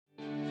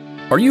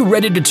Are you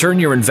ready to turn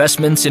your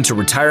investments into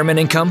retirement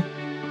income?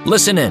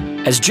 Listen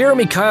in as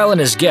Jeremy Kyle and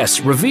his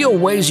guests reveal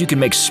ways you can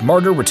make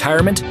smarter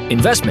retirement,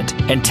 investment,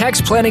 and tax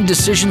planning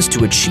decisions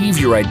to achieve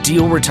your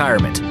ideal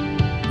retirement.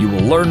 You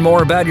will learn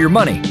more about your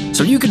money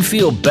so you can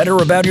feel better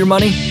about your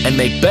money and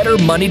make better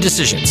money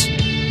decisions.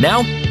 Now,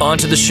 on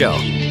to the show.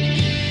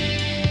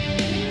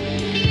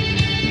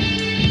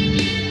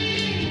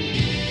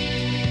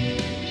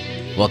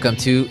 Welcome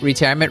to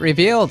Retirement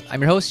Revealed. I'm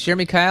your host,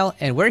 Jeremy Kyle,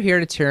 and we're here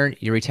to turn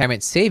your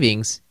retirement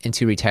savings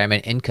into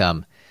retirement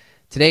income.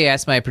 Today, I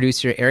asked my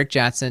producer, Eric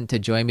Johnson, to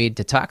join me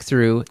to talk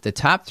through the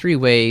top 3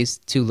 ways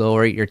to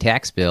lower your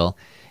tax bill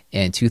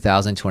in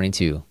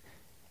 2022.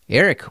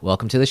 Eric,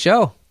 welcome to the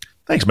show.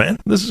 Thanks, man.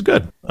 This is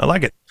good. I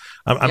like it.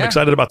 I'm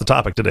excited about the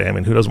topic today. I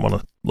mean, who doesn't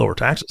want to lower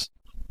taxes?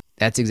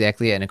 That's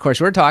exactly it. And of course,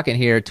 we're talking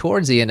here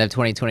towards the end of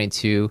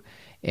 2022,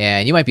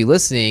 and you might be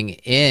listening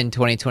in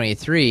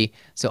 2023.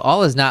 So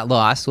all is not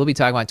lost. We'll be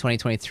talking about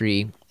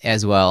 2023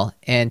 as well.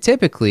 And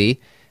typically,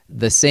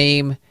 the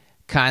same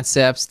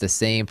concepts, the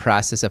same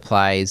process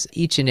applies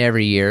each and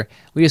every year.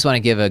 We just want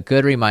to give a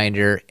good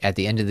reminder at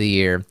the end of the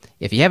year.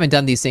 If you haven't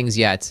done these things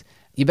yet,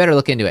 you better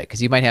look into it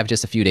because you might have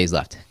just a few days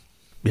left.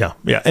 Yeah.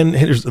 And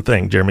here's the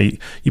thing, Jeremy,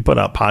 you put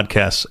out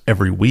podcasts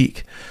every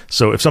week.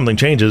 So if something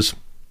changes,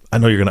 I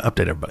know you're going to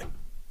update everybody.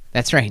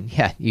 That's right.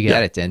 Yeah, you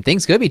got it. And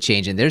things could be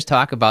changing. There's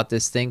talk about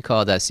this thing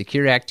called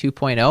Secure Act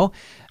 2.0.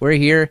 We're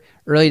here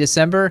early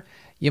December.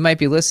 You might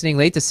be listening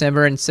late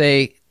December and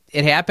say,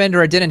 it happened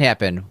or it didn't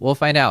happen. We'll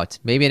find out.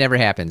 Maybe it never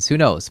happens. Who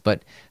knows?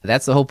 But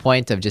that's the whole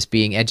point of just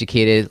being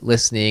educated,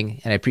 listening,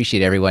 and I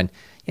appreciate everyone,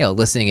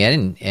 listening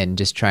in and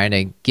just trying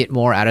to get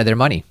more out of their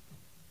money.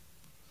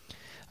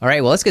 All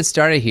right, well, let's get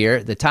started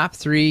here. The top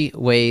 3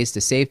 ways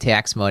to save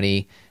tax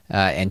money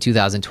in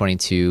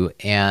 2022.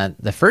 And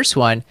the first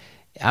one,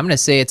 I'm going to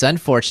say it's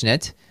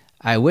unfortunate.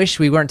 I wish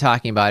we weren't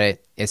talking about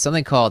it. It's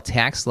something called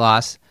tax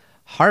loss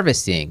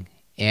harvesting.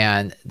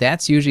 And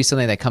that's usually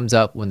something that comes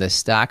up when the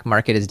stock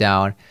market is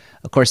down.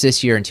 Of course,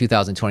 this year in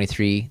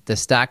 2023, the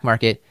stock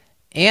market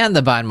and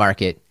the bond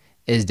market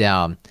is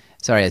down.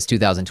 Sorry, it's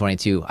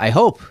 2022. I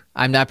hope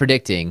I'm not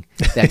predicting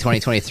that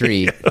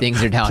 2023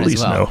 things are down as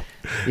well. No.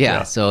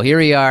 Yeah, so here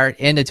we are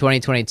into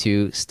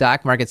 2022.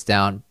 Stock market's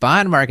down,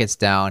 bond market's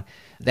down.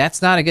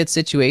 That's not a good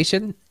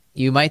situation.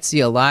 You might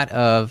see a lot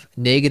of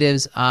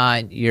negatives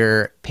on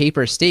your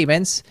paper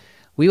statements.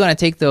 We want to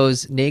take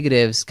those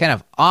negatives kind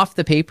of off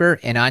the paper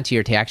and onto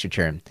your tax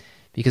return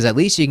because at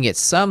least you can get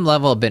some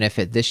level of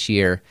benefit this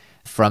year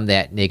from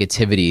that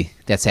negativity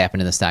that's happened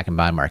in the stock and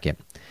bond market.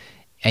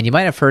 And you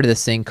might have heard of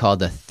this thing called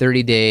the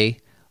 30-day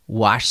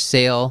wash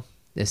sale,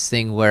 this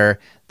thing where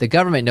the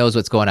government knows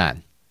what's going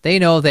on. They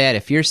know that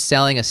if you're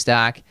selling a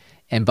stock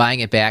and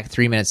buying it back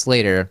 3 minutes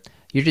later,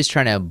 you're just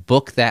trying to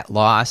book that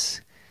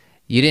loss.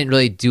 You didn't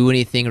really do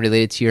anything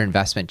related to your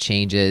investment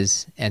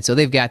changes. And so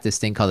they've got this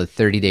thing called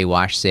the 30-day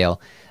wash sale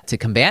to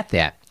combat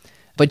that.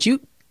 But you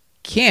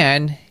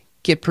can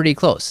get pretty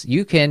close.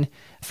 You can,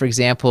 for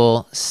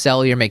example,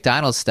 sell your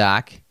McDonald's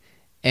stock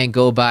and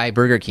go buy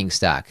Burger King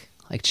stock.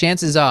 Like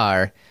chances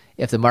are,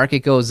 if the market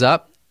goes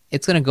up,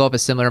 it's going to go up a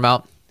similar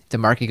amount. If the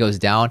market goes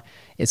down,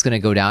 it's going to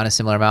go down a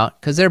similar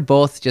amount because they're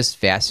both just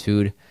fast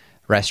food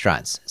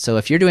restaurants. So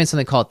if you're doing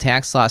something called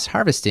tax loss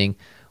harvesting,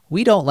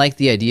 we don't like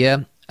the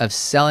idea of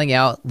selling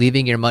out,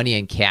 leaving your money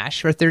in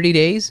cash for 30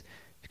 days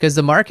because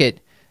the market,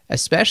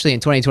 especially in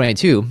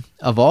 2022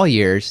 of all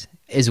years,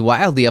 is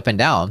wildly up and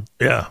down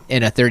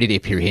in a 30-day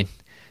period,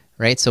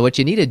 right? So what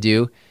you need to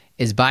do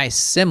is buy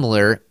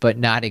similar but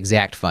not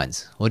exact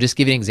funds. We'll just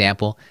give you an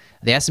example.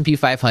 The S&P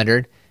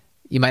 500,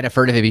 you might have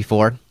heard of it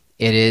before.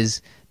 It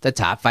is the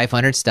top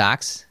 500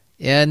 stocks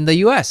in the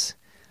U.S.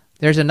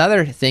 There's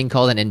another thing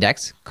called an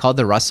index called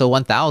the Russell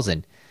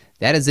 1000.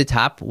 That is the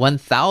top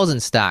 1,000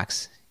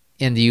 stocks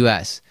in the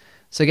U.S.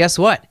 So guess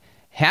what?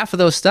 Half of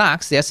those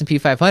stocks, the S&P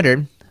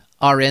 500,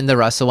 are in the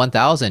Russell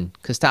 1000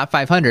 because top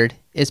 500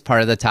 is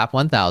part of the top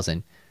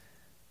 1,000.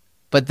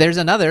 But there's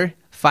another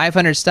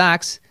 500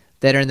 stocks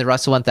that are in the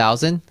Russell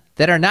 1000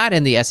 that are not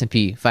in the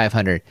S&P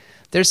 500.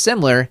 They're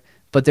similar,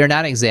 but they're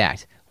not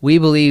exact. We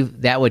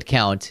believe that would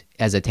count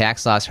as a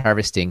tax loss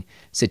harvesting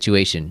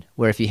situation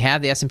where if you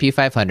have the S&P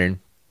 500,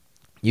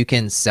 you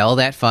can sell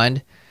that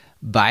fund,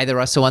 buy the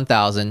Russell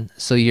 1000,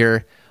 so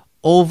your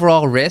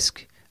overall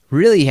risk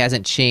really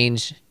hasn't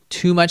changed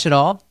too much at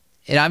all.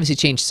 It obviously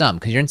changed some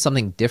because you're in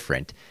something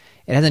different.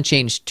 It hasn't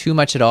changed too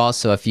much at all.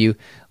 So if you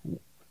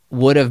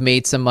would have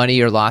made some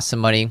money or lost some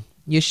money,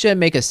 you should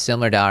make a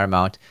similar dollar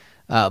amount,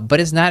 but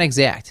it's not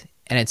exact.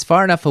 And it's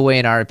far enough away,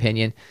 in our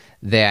opinion,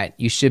 that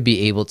you should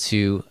be able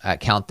to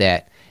count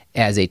that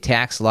as a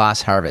tax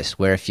loss harvest,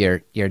 where if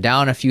you're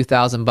down a few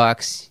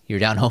 $1,000, you're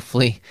down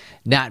hopefully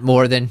not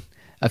more than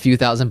a few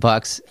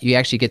 $1,000, you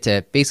actually get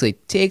to basically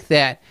take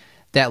that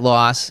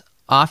loss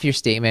off your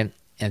statement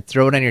and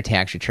throw it on your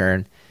tax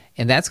return.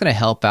 And that's going to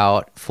help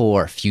out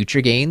for future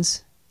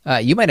gains.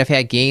 You might have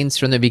had gains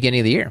from the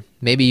beginning of the year.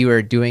 Maybe you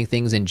were doing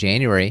things in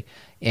January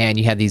and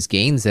you have these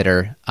gains that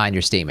are on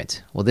your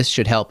statement. Well, this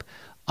should help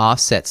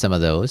offset some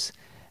of those.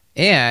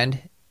 And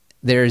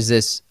there's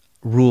this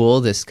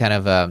rule, this kind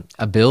of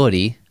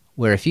ability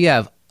where if you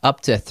have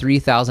up to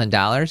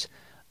 $3,000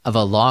 of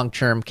a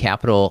long-term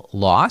capital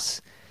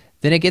loss,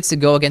 then it gets to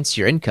go against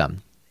your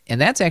income.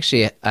 And that's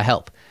actually a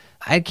help.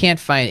 I can't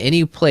find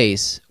any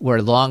place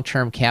where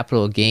long-term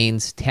capital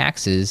gains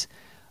taxes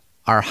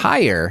are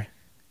higher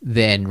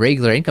than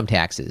regular income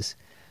taxes.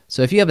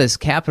 So if you have this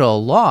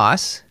capital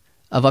loss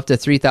of up to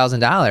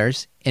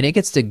 $3,000 and it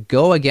gets to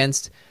go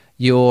against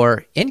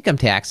your income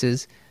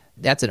taxes,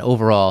 that's an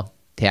overall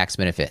tax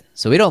benefit.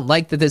 So we don't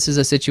like that this is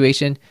a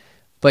situation,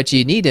 but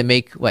you need to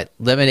make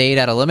lemonade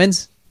out of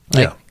lemons?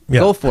 Yeah.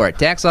 Go for it.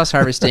 Tax loss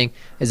harvesting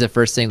is the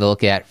first thing to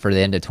look at for the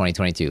end of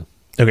 2022.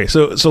 Okay,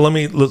 so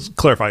let's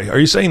clarify. Are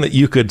you saying that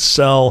you could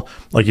sell,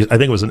 I think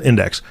it was an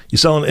index? You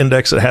sell an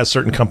index that has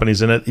certain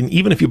companies in it, and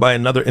even if you buy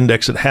another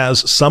index that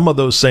has some of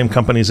those same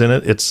companies in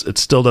it, it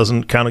still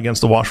doesn't count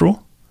against the wash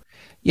rule?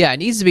 Yeah, it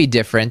needs to be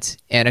different.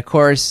 And of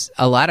course,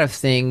 a lot of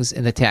things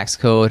in the tax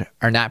code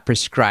are not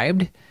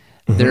prescribed.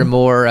 They're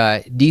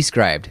more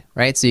described,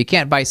 right? So you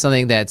can't buy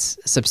something that's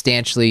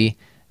substantially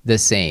the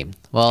same.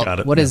 Well,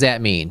 what does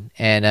that mean?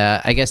 And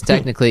I guess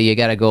technically you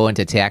got to go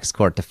into tax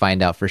court to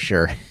find out for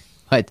sure.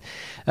 But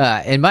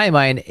in my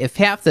mind, if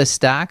half the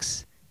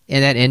stocks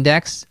in that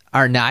index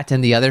are not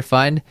in the other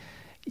fund,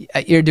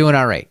 you're doing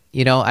all right.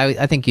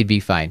 I think you'd be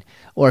fine.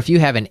 Or if you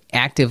have an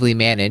actively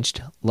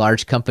managed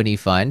large company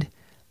fund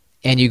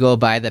and you go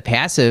buy the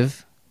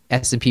passive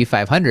S&P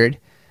 500,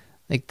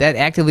 like that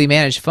actively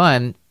managed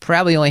fund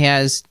probably only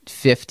has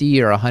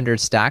 50 or 100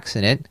 stocks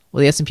in it.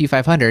 Well, the S&P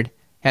 500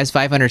 has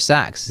 500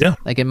 stocks. Yeah.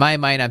 Like in my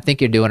mind, I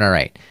think you're doing all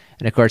right.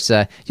 And of course,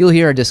 you'll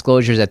hear our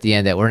disclosures at the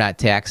end that we're not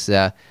tax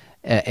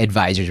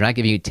advisors. We're not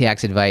giving you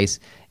tax advice.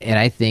 And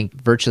I think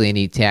virtually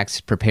any tax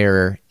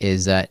preparer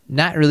is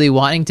not really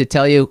wanting to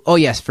tell you, oh,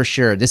 yes, for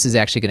sure, this is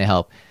actually going to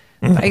help.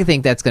 I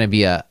think that's going to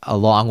be a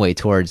long way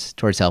towards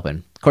helping.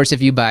 Of course,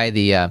 if you buy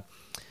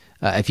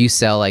if you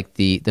sell like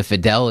the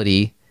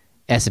Fidelity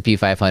S&P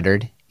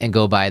 500 and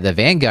go buy the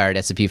Vanguard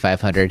S&P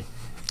 500,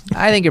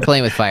 I think you're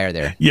playing with fire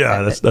there.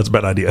 Yeah, that's a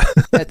bad idea.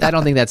 I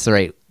don't think that's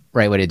the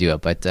right way to do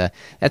it. But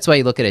that's why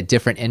you look at a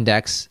different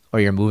index, or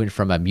you're moving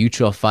from a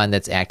mutual fund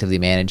that's actively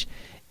managed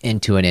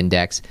into an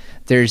index.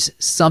 There's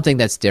something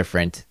that's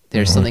different.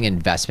 There's something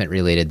investment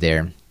related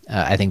there.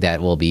 I think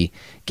that will be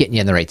getting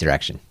you in the right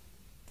direction.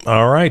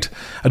 All right.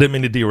 I didn't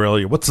mean to derail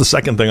you. What's the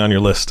second thing on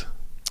your list?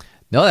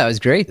 No, that was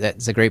great.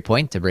 That's a great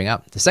point to bring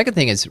up. The second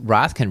thing is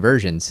Roth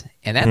conversions.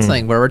 And that's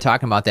something where we're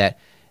talking about that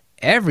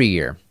every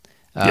year.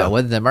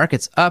 Whether the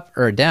market's up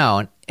or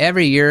down,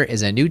 every year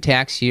is a new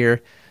tax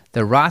year.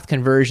 The Roth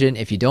conversion,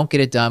 if you don't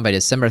get it done by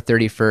December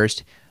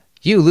 31st,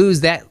 you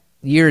lose that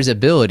year's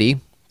ability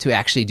to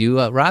actually do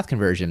a Roth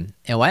conversion.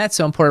 And why that's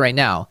so important right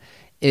now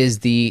is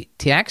the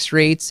tax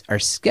rates are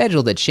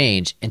scheduled to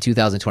change in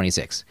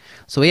 2026.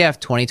 So we have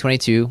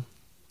 2022,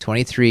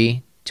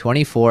 23,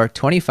 24,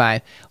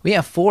 25. We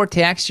have 4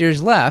 tax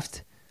years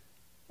left.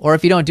 Or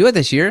if you don't do it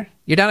this year,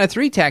 you're down to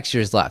 3 tax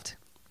years left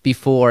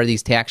before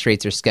these tax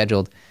rates are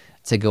scheduled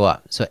to go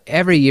up. So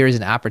every year is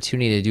an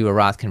opportunity to do a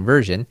Roth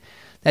conversion.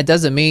 That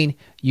doesn't mean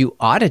you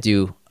ought to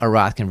do a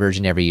Roth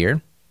conversion every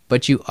year,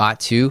 but you ought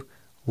to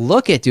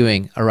look at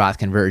doing a Roth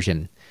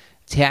conversion.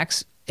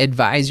 Tax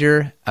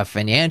advisor, a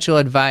financial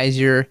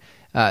advisor,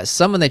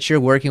 someone that you're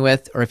working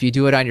with, or if you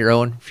do it on your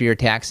own for your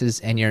taxes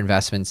and your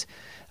investments.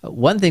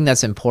 One thing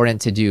that's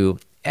important to do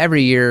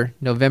every year,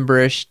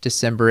 November-ish,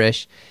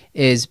 December-ish,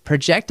 is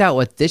project out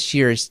what this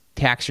year's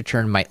tax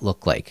return might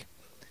look like.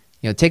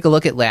 Take a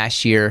look at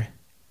last year,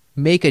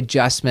 make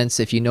adjustments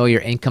if you know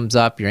your income's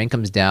up, your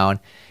income's down.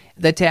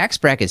 The tax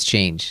brackets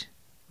change,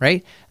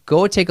 right?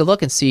 Go take a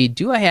look and see,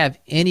 do I have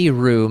any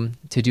room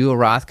to do a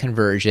Roth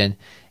conversion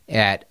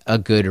at a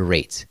good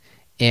rate?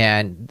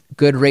 And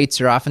good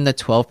rates are often the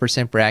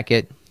 12%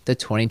 bracket, the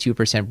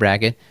 22%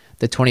 bracket,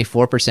 the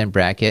 24%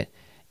 bracket.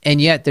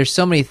 And yet there's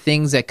so many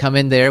things that come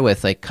in there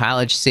with like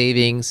college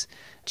savings,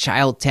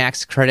 child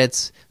tax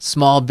credits,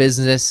 small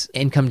business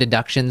income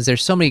deductions.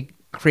 There's so many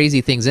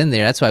crazy things in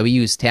there. That's why we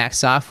use tax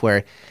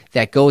software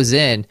that goes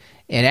in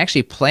and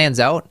actually plans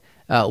out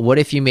what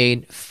if you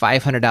made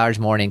 $500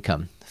 more in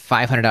income,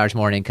 $500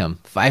 more in income,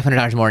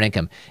 $500 more in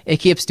income. It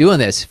keeps doing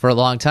this for a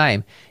long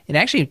time. It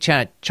actually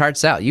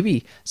charts out. You'd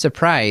be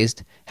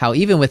surprised how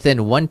even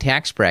within one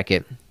tax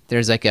bracket,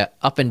 there's like a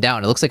up and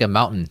down. It looks like a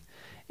mountain.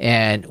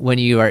 And when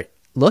you are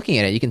looking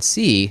at it, you can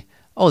see,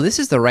 oh, this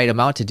is the right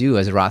amount to do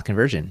as a Roth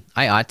conversion.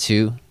 I ought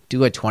to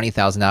do a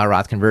 $20,000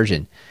 Roth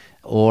conversion,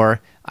 or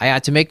I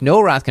ought to make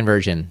no Roth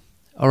conversion,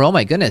 or oh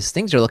my goodness,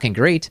 things are looking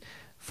great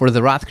for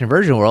the Roth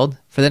conversion world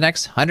for the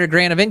next 100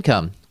 grand of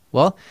income.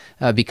 Well,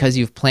 because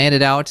you've planned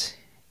it out,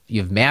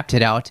 you've mapped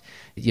it out,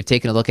 you've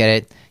taken a look at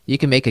it, you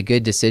can make a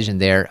good decision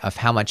there of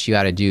how much you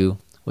ought to do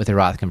with a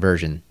Roth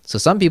conversion. So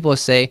some people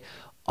say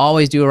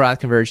always do a Roth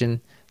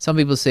conversion. Some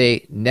people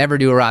say never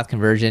do a Roth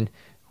conversion.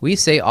 We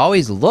say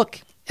always look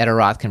at a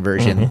Roth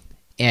conversion,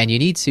 and you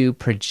need to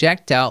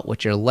project out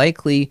what your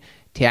likely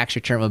tax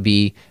return will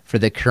be for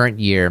the current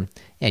year,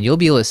 and you'll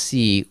be able to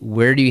see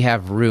where do you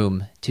have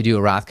room to do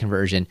a Roth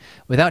conversion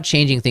without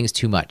changing things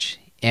too much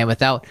and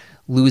without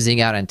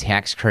losing out on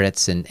tax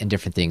credits and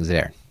different things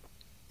there.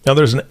 Now,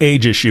 there's an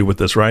age issue with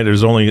this, right?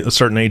 There's only a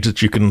certain age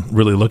that you can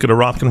really look at a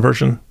Roth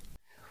conversion.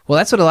 Well,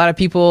 that's what a lot of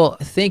people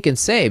think and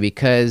say,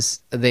 because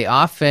they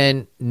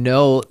often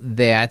know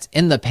that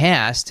in the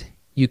past,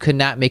 you could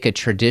not make a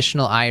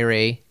traditional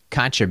IRA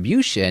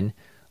contribution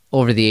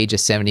over the age of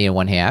 70 and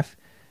one half.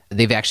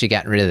 They've actually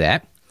gotten rid of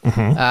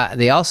that.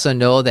 They also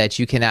know that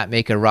you cannot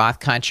make a Roth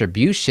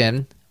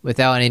contribution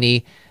without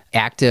any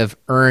active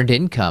earned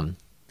income.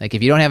 Like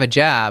if you don't have a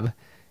job,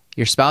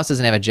 your spouse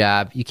doesn't have a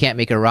job, you can't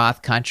make a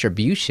Roth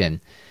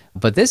contribution.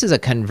 But this is a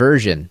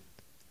conversion.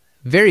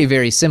 Very,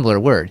 very similar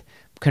word.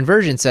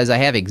 Conversion says I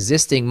have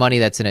existing money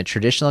that's in a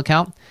traditional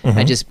account.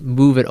 I just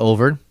move it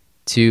over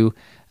to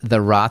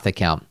the Roth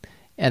account.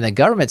 And the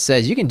government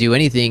says you can do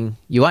anything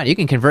you want. You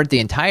can convert the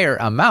entire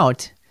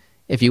amount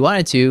if you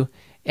wanted to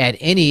at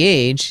any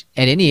age,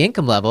 at any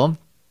income level,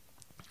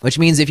 which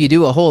means if you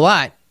do a whole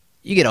lot,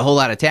 you get a whole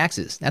lot of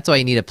taxes. That's why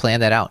you need to plan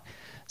that out.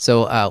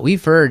 So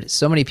we've heard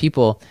so many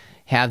people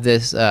have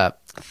this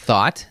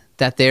thought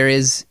that there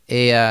is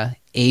a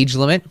age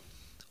limit,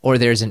 or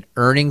there's an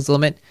earnings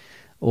limit,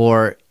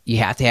 or you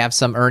have to have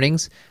some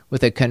earnings.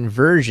 With a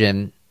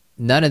conversion,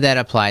 none of that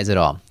applies at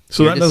all.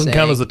 So that doesn't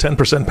count as a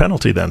 10%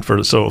 penalty then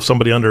so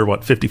somebody under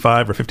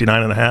 55 or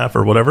 59 and a half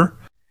or whatever?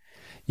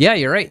 Yeah,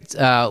 you're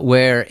right.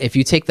 Where if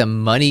you take the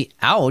money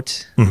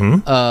out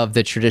of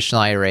the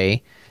traditional IRA,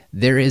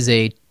 there is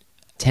a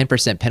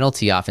 10%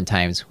 penalty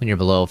oftentimes when you're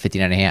below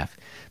 59 and a half.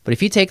 But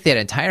if you take that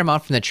entire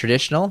amount from the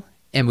traditional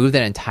and move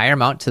that entire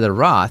amount to the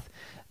Roth,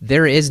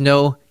 there is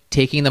no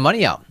taking the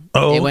money out.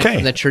 Oh, it went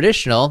from the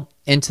traditional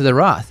into the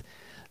Roth.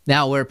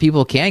 Now, where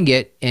people can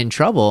get in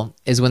trouble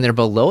is when they're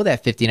below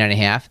that 59 and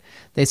a half.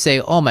 They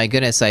say, oh my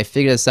goodness, I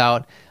figured this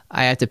out.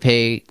 I have to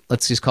pay,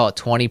 let's just call it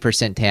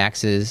 20%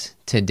 taxes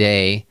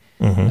today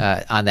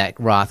on that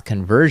Roth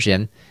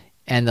conversion.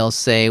 And they'll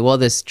say, well,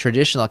 this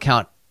traditional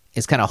account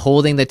is kind of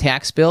holding the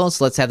tax bill,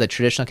 so let's have the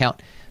traditional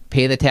account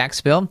pay the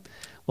tax bill.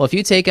 Well, if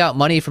you take out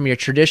money from your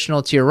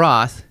traditional to your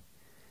Roth,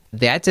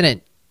 that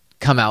didn't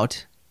come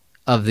out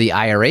of the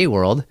IRA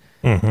world.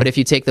 But if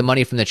you take the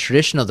money from the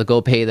traditional to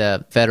go pay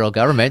the federal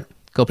government,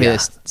 go pay the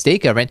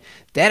state government,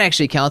 that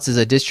actually counts as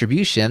a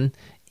distribution,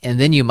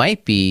 and then you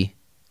might be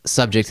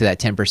subject to that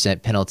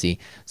 10% penalty.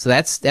 So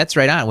that's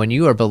right on. When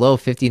you are below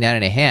 59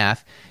 and a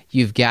half,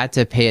 you've got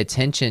to pay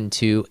attention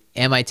to,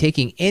 am I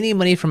taking any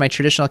money from my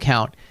traditional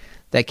account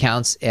that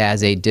counts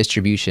as a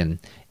distribution?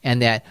 And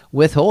that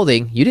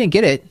withholding, you didn't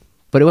get it,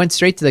 but it went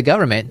straight to the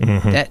government.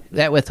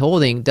 That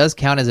withholding does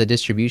count as a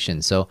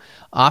distribution. So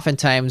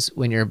oftentimes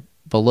when you're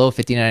below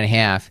 59 and a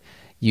half,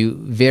 you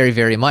very,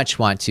 very much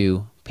want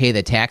to pay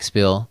the tax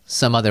bill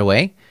some other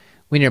way.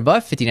 When you're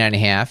above 59 and a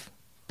half,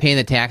 paying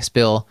the tax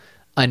bill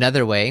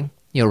another way,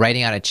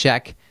 writing out a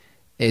check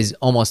is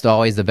almost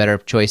always the better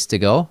choice to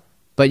go.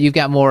 But you've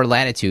got more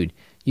latitude.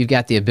 You've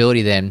got the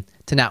ability then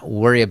to not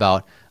worry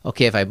about,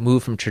 okay, if I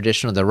move from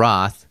traditional to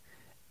Roth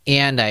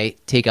and I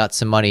take out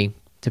some money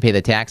to pay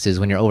the taxes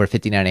when you're over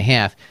 59 and a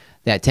half,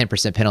 that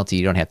 10% penalty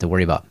you don't have to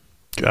worry about.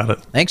 Got it.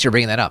 Thanks for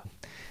bringing that up.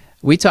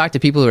 We talk to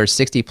people who are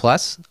 60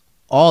 plus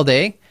all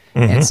day.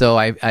 And so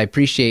I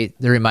appreciate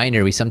the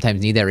reminder. We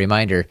sometimes need that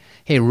reminder.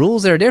 Hey,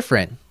 rules are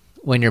different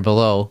when you're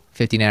below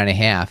 59 and a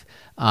half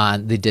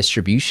on the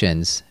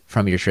distributions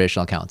from your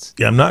traditional accounts.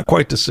 Yeah, I'm not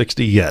quite to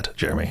 60 yet,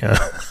 Jeremy.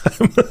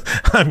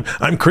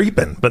 I'm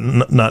creeping, but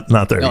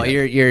not there no,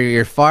 yet.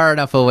 You're far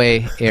enough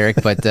away, Eric,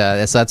 but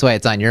that's why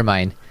it's on your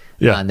mind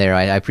on there.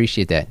 I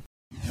appreciate that.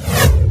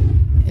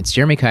 It's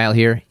Jeremy Kyle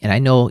here, and I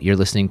know you're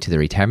listening to the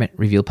Retirement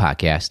Reveal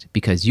podcast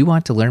because you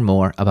want to learn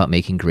more about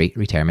making great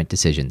retirement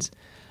decisions.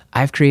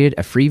 I've created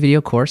a free video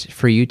course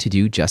for you to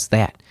do just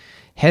that.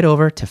 Head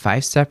over to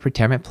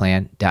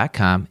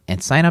 5stepretirementplan.com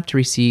and sign up to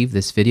receive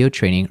this video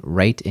training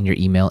right in your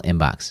email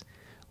inbox.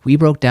 We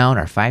broke down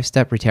our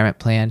 5-step retirement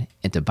plan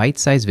into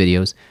bite-sized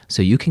videos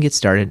so you can get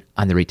started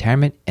on the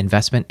retirement,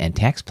 investment, and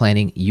tax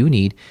planning you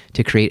need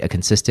to create a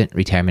consistent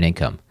retirement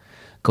income.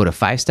 Go to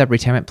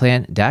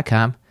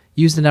 5stepretirementplan.com.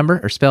 Use the number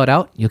or spell it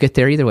out. You'll get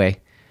there either way.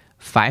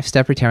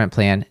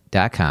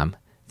 5stepretirementplan.com.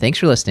 Thanks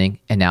for listening.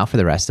 And now for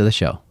the rest of the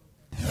show.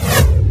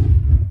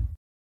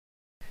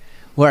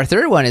 Well, our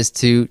third one is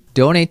to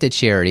donate to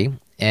charity.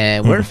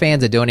 And we're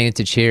fans of donating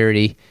to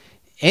charity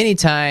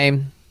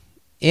anytime,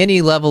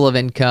 any level of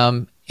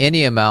income,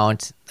 any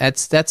amount.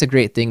 That's a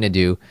great thing to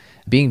do.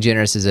 Being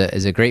generous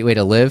is a great way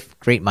to live,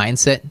 great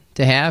mindset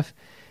to have.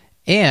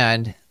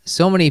 And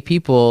so many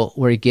people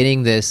were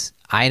getting this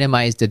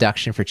itemized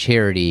deduction for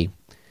charity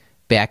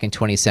back in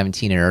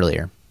 2017 and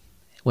earlier.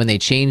 When they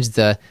changed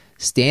the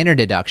standard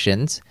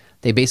deductions,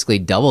 they basically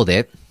doubled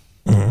it.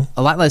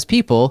 A lot less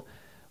people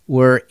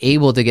were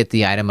able to get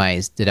the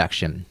itemized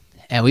deduction.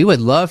 And we would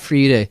love for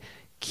you to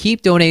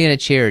keep donating to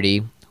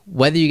charity,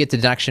 whether you get the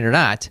deduction or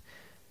not.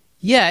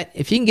 Yet,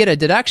 if you can get a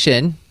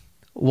deduction,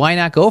 why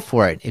not go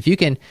for it? If you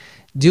can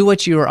do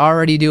what you are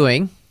already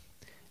doing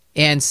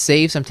and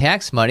save some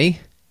tax money,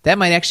 that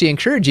might actually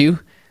encourage you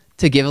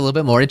to give a little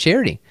bit more to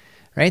charity,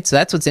 right? So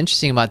that's what's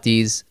interesting about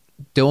these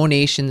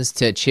donations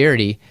to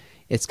charity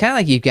it's kind of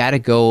like you've got to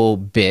go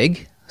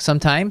big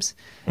sometimes.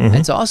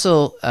 It's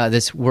also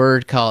this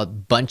word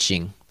called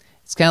bunching.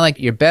 It's kind of like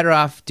you're better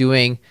off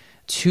doing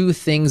two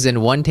things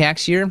in one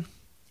tax year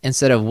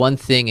instead of one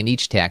thing in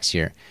each tax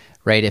year,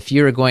 right? If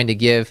you were going to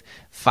give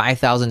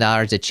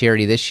 $5,000 to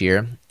charity this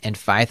year and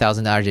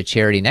 $5,000 to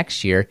charity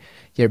next year,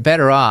 you're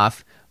better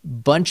off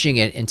bunching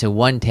it into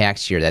one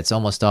tax year. That's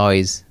almost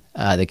always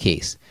the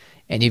case.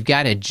 And you've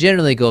got to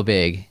generally go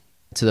big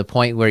to the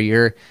point where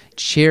your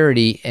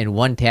charity in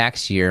one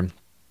tax year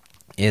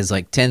is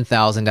like $10,000,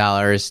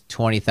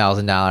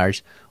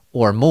 $20,000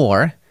 or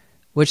more,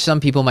 which some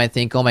people might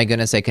think, oh my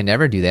goodness, I can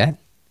never do that.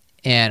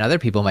 And other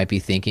people might be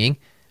thinking,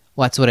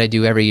 well, that's what I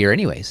do every year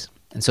anyways.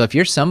 And so if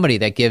you're somebody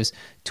that gives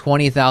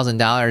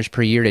 $20,000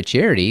 per year to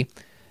charity,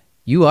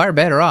 you are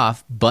better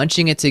off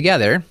bunching it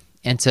together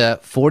into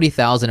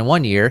 $40,000 in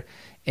one year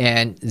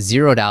and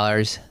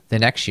 $0 the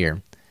next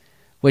year.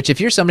 Which if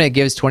you're somebody that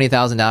gives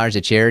 $20,000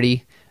 to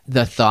charity,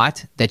 the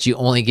thought that you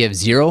only give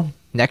 $0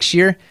 next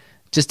year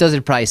just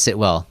doesn't probably sit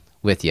well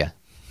with you.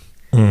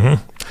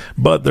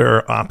 But there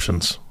are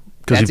options,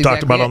 because That's you've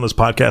talked exactly about it. on this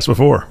podcast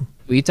before.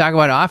 We talk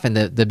about it often.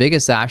 The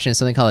biggest option is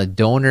something called a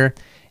donor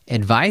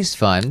advised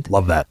fund.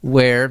 Love that.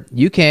 Where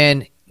you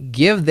can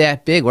give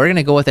that big. We're going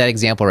to go with that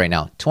example right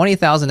now.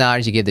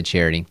 $20,000 you give to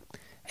charity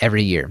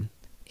every year.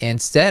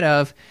 Instead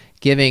of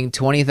giving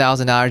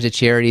 $20,000 to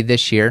charity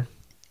this year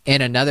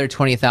and another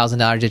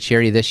 $20,000 to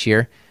charity this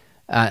year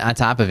on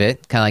top of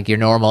it, kind of like your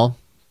normal,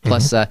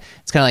 plus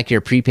it's kind of like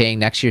you're prepaying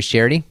next year's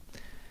charity.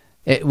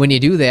 When you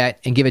do that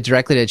and give it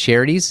directly to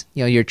charities,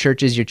 your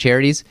churches, your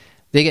charities,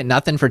 they get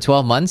nothing for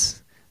 12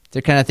 months.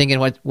 They're kind of thinking,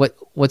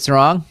 what's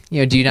wrong?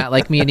 Do you not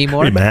like me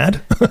anymore? Are you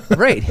mad?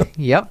 Right.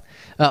 Yep.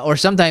 Or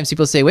sometimes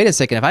people say, wait a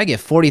second, if I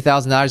give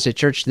 $40,000 to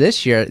church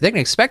this year, they're going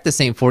to expect the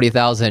same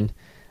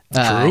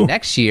 $40,000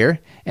 next year.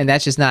 And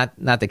that's just not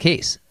the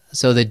case.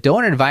 So the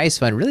donor advised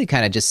fund really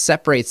kind of just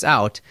separates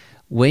out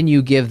when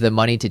you give the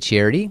money to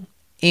charity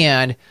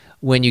and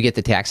when you get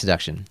the tax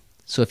deduction.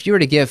 So if you were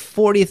to give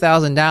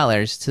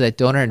 $40,000 to that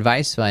donor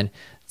advised fund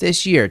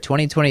this year,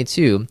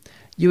 2022,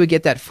 you would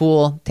get that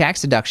full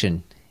tax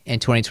deduction in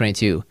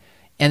 2022.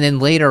 And then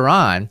later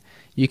on,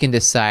 you can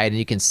decide and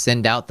you can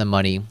send out the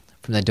money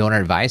from the donor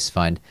advised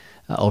fund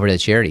over to the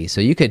charity.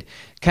 So you could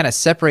kind of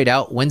separate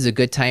out when's a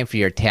good time for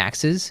your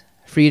taxes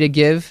for you to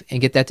give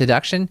and get that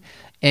deduction,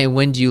 and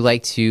when do you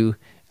like to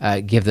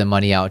give the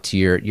money out to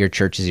your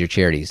churches, your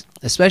charities,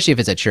 especially if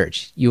it's a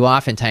church. You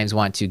oftentimes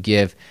want to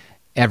give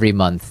every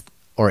month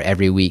or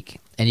every week,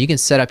 and you can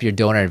set up your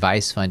donor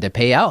advised fund to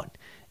pay out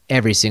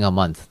every single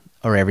month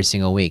or every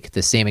single week,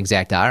 the same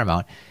exact dollar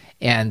amount.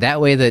 And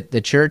that way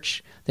the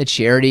church, the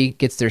charity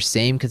gets their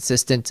same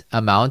consistent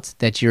amount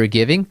that you're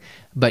giving,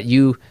 but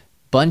you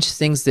bunch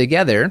things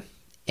together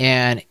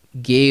and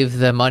gave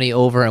the money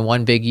over in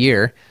one big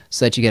year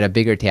so that you get a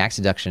bigger tax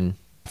deduction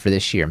for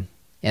this year.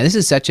 And this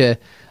is such a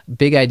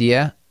big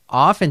idea.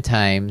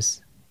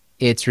 Oftentimes,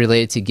 it's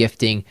related to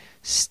gifting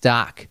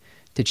stock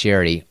to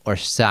charity or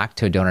stock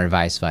to a donor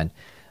advised fund.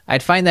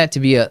 I'd find that to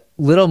be a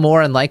little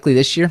more unlikely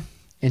this year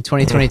in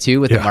 2022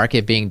 with the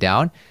market being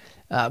down.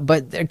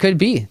 But there could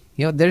be.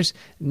 There's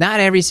not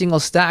every single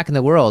stock in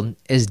the world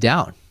is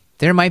down.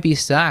 There might be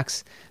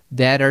stocks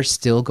that are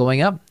still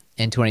going up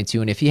in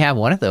 22. And if you have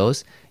one of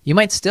those, you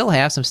might still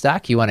have some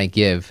stock you want to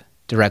give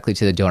directly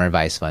to the donor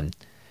advised fund.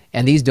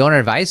 And these donor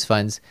advised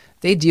funds,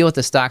 they deal with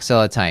the stocks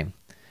all the time.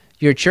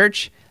 Your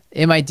church,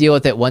 it might deal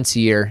with it once a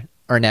year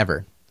or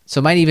never. So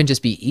it might even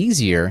just be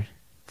easier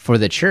for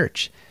the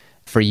church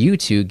for you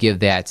to give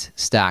that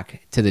stock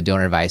to the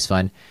donor advised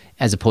fund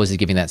as opposed to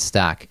giving that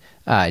stock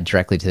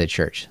directly to the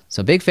church.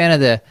 So big fan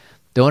of the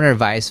donor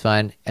advised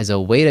fund as a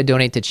way to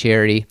donate to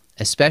charity,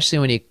 especially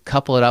when you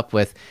couple it up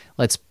with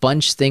let's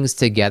bunch things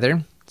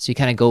together. So you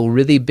kind of go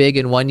really big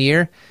in one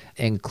year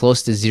and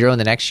close to zero in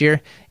the next year,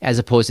 as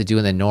opposed to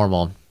doing the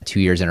normal 2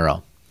 years in a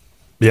row.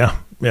 Yeah.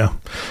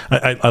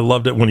 I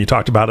loved it when you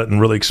talked about it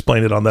and really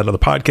explained it on that other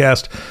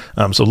podcast.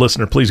 So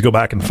listener, please go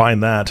back and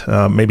find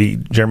that. Maybe,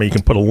 Jeremy, you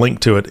can put a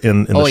link to it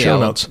in the show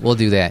notes. We'll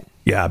do that.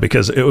 Yeah,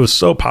 because it was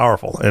so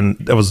powerful, and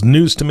that was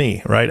news to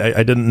me, right?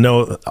 I didn't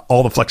know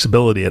all the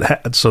flexibility it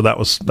had, so that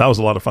was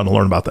a lot of fun to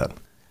learn about that.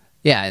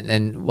 Yeah,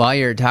 and while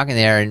you're talking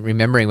there and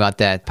remembering about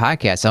that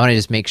podcast, I want to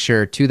just make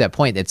sure, to that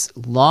point, it's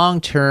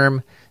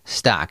long-term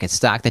stock. It's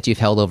stock that you've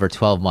held over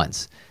 12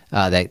 months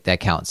that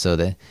counts.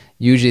 So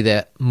usually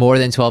the more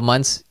than 12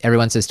 months,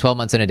 everyone says 12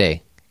 months in a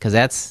day, because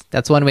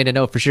that's one way to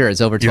know for sure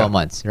it's over 12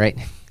 months, right?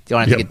 You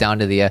don't have to get down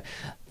to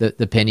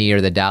the penny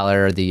or the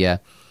dollar or the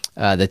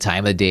time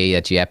of the day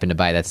that you happen to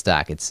buy that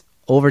stock. It's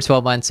over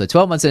 12 months. So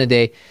 12 months in a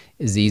day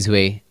is the easy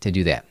way to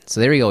do that. So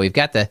there we go. We've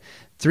got the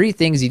 3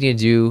 things you need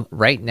to do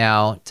right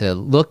now to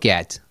look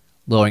at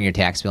lowering your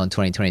tax bill in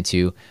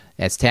 2022.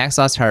 That's tax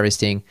loss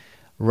harvesting,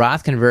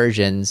 Roth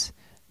conversions,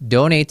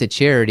 donate to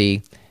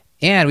charity,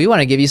 and we want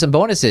to give you some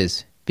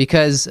bonuses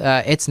because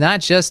it's not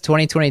just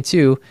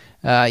 2022.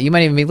 You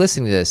might even be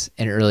listening to this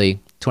in early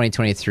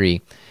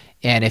 2023.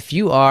 And if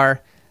you are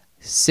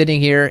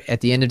sitting here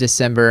at the end of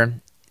December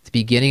the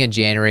beginning of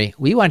January,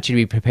 we want you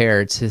to be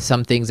prepared to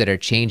some things that are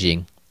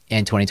changing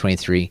in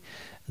 2023.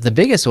 The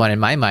biggest one in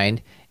my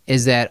mind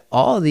is that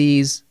all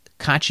these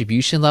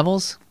contribution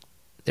levels,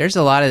 there's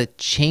a lot of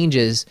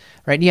changes,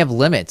 right? And you have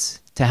limits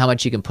to how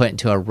much you can put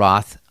into a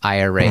Roth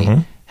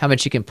IRA, how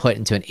much you can put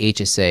into an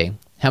HSA,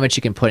 how much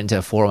you can put into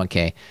a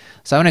 401k.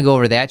 So I want to go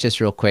over that just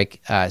real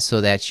quick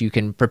so that you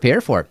can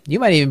prepare for it. You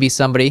might even be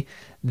somebody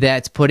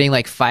that's putting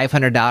like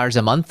 $500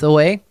 a month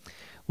away.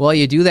 Well,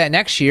 you do that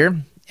next year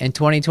in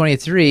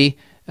 2023,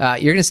 you're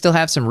going to still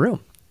have some room,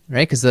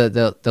 right? Because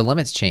the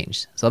limits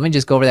change. So let me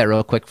just go over that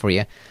real quick for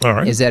you. All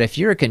right. Is that if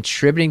you're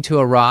contributing to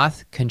a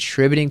Roth,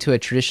 contributing to a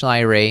traditional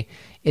IRA,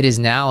 it is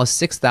now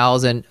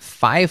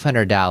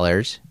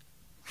 $6,500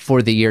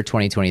 for the year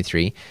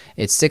 2023.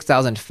 It's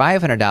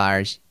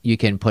 $6,500 you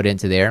can put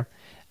into there.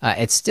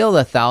 It's still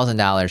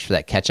 $1,000 for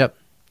that catch-up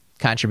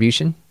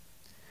contribution.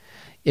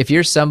 If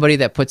you're somebody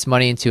that puts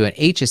money into an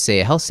HSA,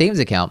 a health savings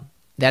account,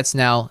 that's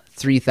now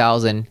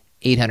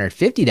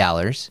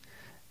 $3,850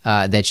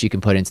 that you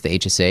can put into the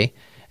HSA.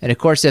 And of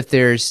course, if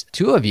there's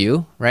two of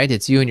you, right,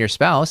 it's you and your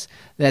spouse,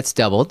 that's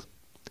doubled.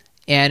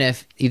 And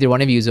if either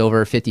one of you is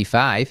over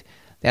 55,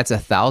 that's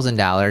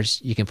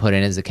 $1,000 you can put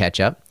in as a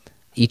catch-up.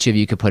 Each of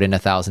you could put in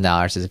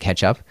 $1,000 as a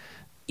catch-up.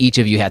 Each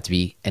of you have to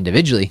be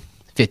individually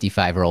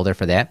 55 or older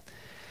for that.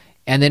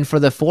 And then for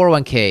the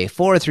 401k,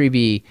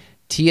 403b,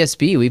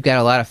 TSP, we've got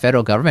a lot of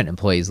federal government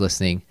employees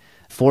listening.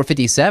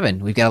 457,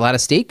 we've got a lot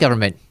of state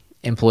government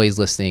employees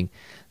listening.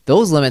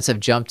 Those limits have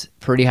jumped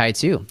pretty high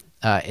too.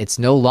 It's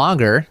no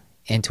longer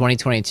in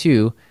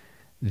 2022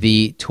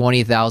 the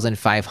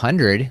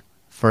 20,500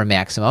 for a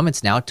maximum.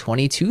 It's now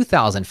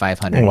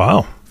 22,500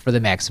 Wow. for the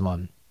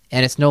maximum.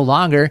 And it's no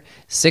longer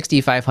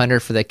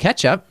 6,500 for the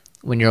catch-up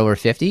when you're over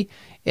 50.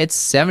 It's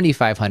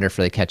 7,500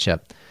 for the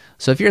catch-up.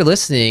 So if you're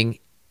listening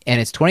and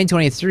it's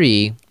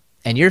 2023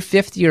 and you're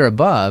 50 or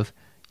above,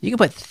 you can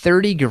put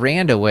 30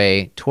 grand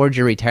away towards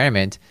your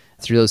retirement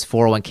through those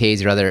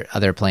 401ks or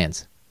other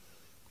plans.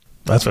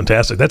 That's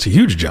fantastic. That's a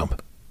huge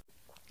jump.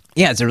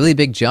 Yeah, it's a really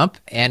big jump.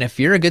 And if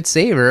you're a good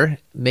saver,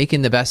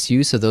 making the best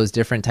use of those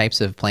different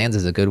types of plans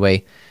is a good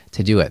way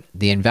to do it.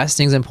 The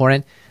investing is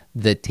important.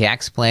 The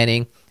tax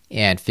planning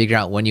and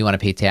figuring out when you want to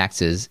pay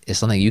taxes is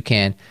something you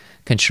can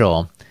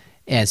control.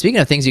 And speaking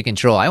of things you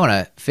control, I want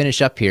to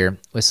finish up here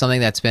with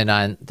something that's been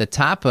on the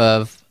top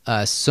of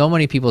so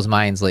many people's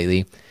minds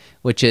lately,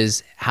 which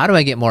is, how do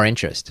I get more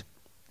interest?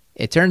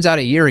 It turns out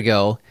a year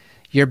ago,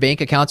 your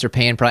bank accounts are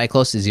paying probably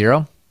close to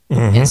zero,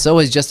 and so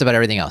is just about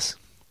everything else.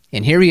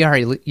 And here we are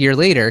a year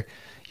later,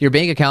 your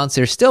bank accounts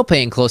are still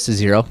paying close to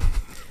zero,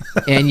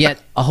 and yet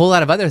a whole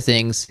lot of other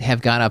things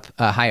have gone up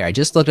higher. I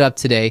just looked it up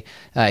today.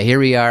 Here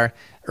we are,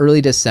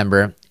 early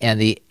December, and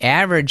the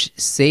average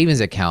savings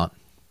account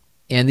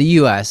in the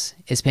U.S.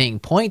 is paying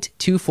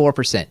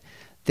 0.24%.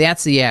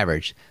 That's the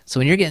average. So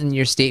when you're getting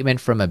your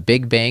statement from a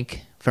big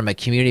bank, from a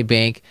community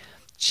bank,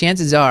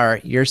 chances are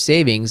your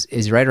savings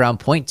is right around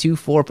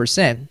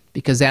 0.24%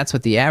 because that's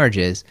what the average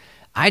is.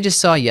 I just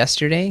saw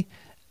yesterday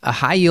a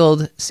high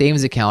yield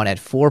savings account at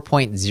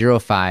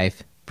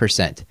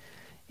 4.05%.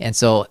 And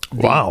so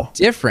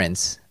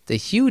the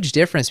huge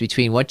difference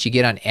between what you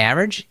get on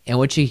average and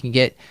what you can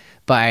get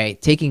by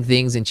taking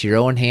things into your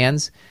own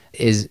hands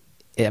is,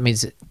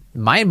 it's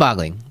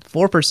mind-boggling.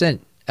 4%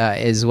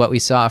 is what we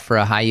saw for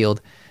a high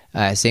yield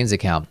savings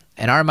account.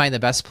 In our mind, the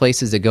best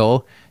places to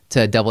go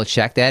to double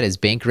check that is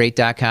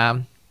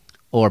bankrate.com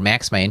or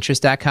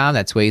maxmyinterest.com.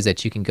 That's ways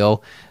that you can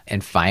go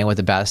and find what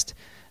the best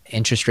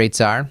interest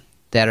rates are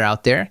that are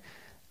out there.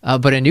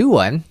 But a new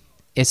one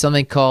is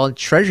something called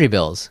Treasury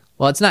bills.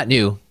 Well, it's not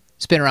new.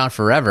 It's been around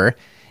forever.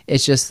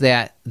 It's just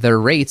that the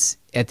rates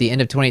at the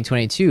end of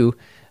 2022,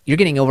 you're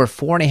getting over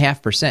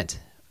 4.5%,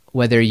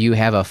 whether you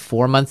have a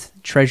 4-month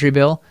Treasury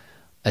bill,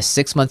 a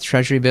 6-month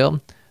Treasury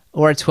bill,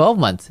 or a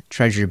 12-month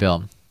Treasury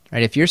bill.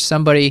 Right? If you're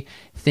somebody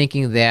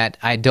thinking that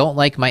I don't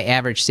like my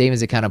average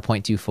savings account of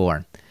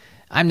 0.24,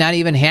 I'm not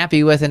even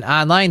happy with an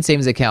online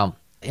savings account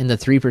in the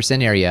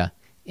 3% area,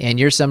 and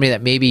you're somebody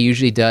that maybe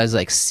usually does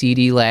like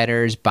CD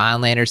ladders,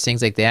 bond ladders,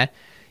 things like that,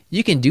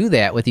 you can do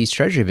that with these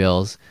Treasury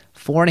bills.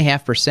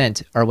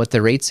 4.5% are what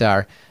the rates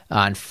are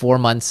on 4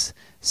 months,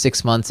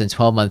 6 months, and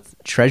 12-month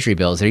Treasury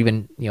bills. They're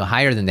even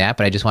higher than that,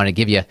 but I just want to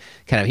give you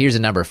kind of, here's a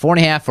number,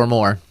 4.5 or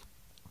more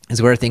is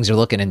where things are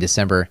looking in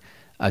December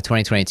of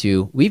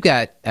 2022. We've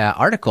got an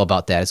article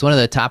about that. It's one of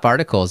the top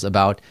articles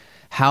about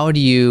how do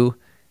you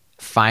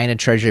find a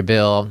Treasury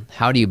bill,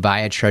 how do you buy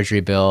a Treasury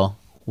bill,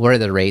 what are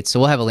the rates. So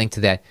we'll have a link to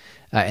that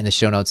in the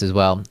show notes as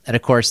well. And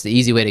of course, the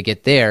easy way to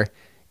get there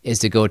is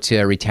to go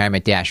to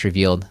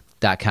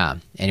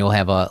retirement-revealed.com, and you'll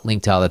have a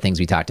link to all the things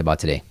we talked about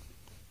today.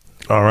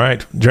 All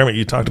right. Jeremy,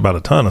 you talked about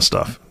a ton of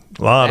stuff.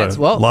 A lot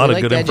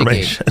of good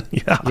information.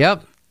 Yeah.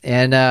 Yep.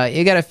 And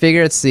you got to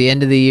figure it's the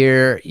end of the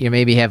year. You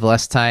maybe have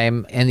less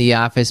time in the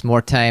office,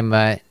 more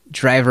time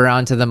drive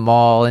around to the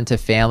mall and to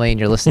family, and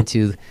you're listening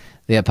to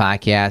the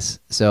podcast.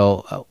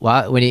 So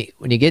when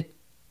you get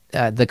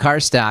the car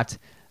stopped,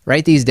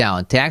 write these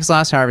down: tax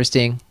loss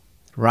harvesting,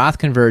 Roth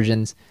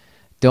conversions,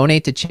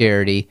 donate to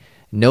charity,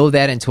 know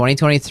that in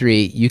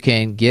 2023, you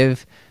can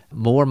give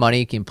more money,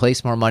 you can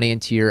place more money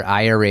into your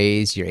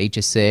IRAs, your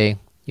HSA,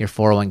 your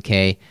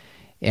 401k.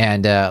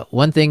 And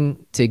one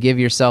thing to give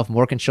yourself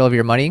more control of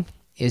your money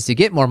is to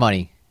get more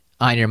money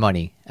on your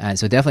money. And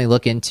so definitely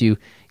look into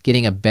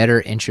getting a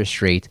better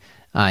interest rate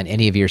on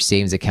any of your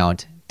savings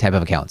account type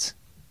of accounts.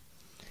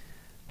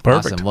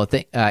 Perfect. Awesome. Well,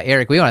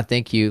 Eric, we want to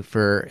thank you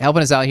for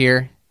helping us out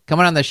here,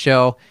 coming on the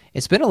show.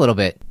 It's been a little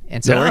bit,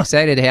 and so we're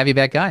excited to have you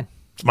back on.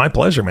 It's my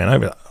pleasure, man.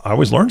 I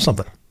always learn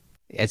something.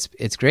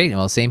 It's great.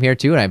 Well, same here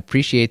too, and I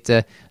appreciate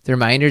the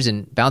reminders,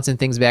 and bouncing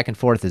things back and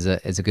forth is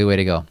a good way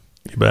to go.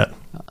 You bet.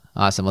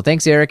 Awesome. Well,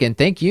 thanks, Eric, and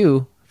thank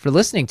you for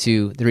listening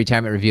to the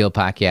Retirement Revealed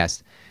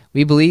podcast.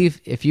 We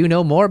believe if you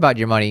know more about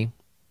your money,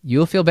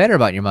 you'll feel better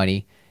about your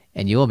money,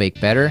 and you will make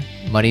better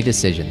money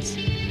decisions.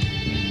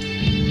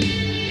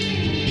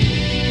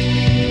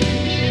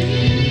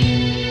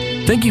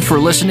 Thank you for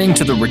listening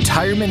to the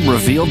Retirement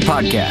Revealed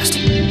podcast.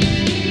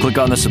 Click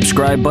on the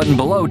subscribe button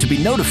below to be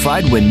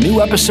notified when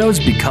new episodes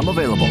become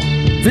available.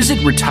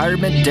 Visit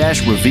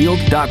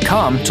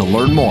retirement-revealed.com to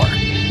learn more.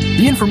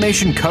 The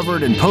information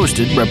covered and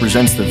posted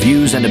represents the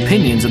views and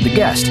opinions of the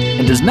guest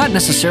and does not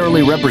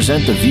necessarily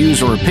represent the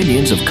views or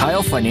opinions of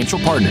Kyle Financial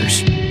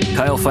Partners.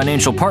 Kyle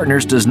Financial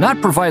Partners does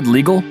not provide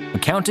legal,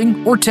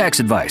 accounting, or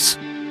tax advice.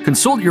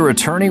 Consult your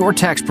attorney or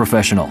tax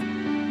professional.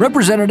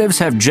 Representatives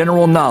have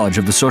general knowledge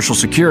of the Social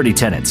Security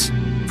tenets.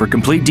 For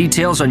complete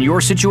details on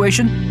your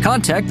situation,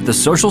 contact the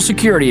Social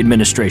Security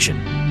Administration.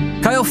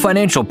 Kyle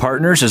Financial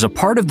Partners is a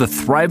part of the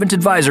Thrivent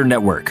Advisor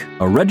Network,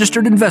 a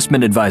registered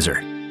investment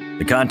advisor.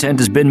 The content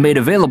has been made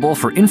available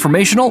for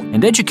informational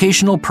and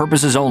educational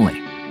purposes only.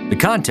 The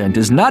content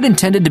is not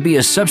intended to be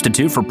a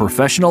substitute for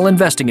professional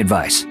investing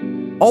advice.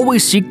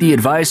 Always seek the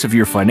advice of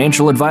your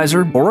financial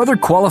advisor or other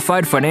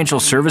qualified financial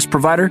service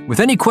provider with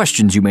any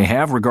questions you may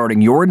have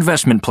regarding your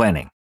investment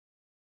planning.